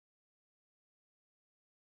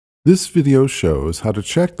This video shows how to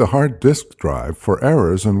check the hard disk drive for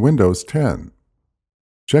errors in Windows 10.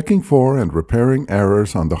 Checking for and repairing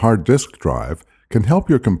errors on the hard disk drive can help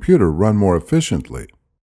your computer run more efficiently.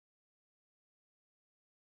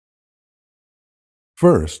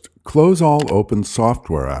 First, close all open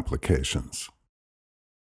software applications.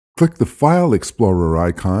 Click the File Explorer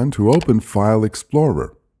icon to open File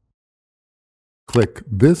Explorer. Click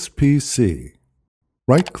This PC.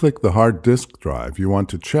 Right-click the hard disk drive you want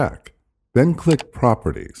to check, then click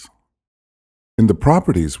Properties. In the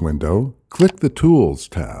Properties window, click the Tools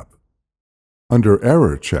tab. Under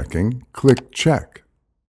Error Checking, click Check.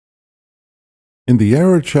 In the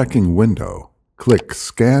Error Checking window, click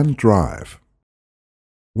Scan Drive.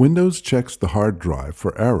 Windows checks the hard drive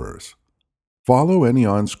for errors. Follow any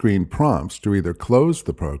on-screen prompts to either close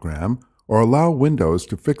the program or allow Windows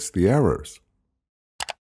to fix the errors.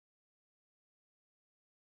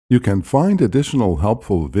 You can find additional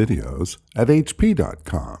helpful videos at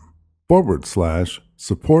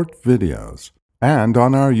hp.com/support videos and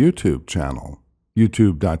on our YouTube channel,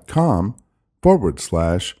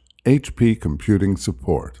 youtube.com/HP Computing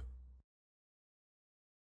Support.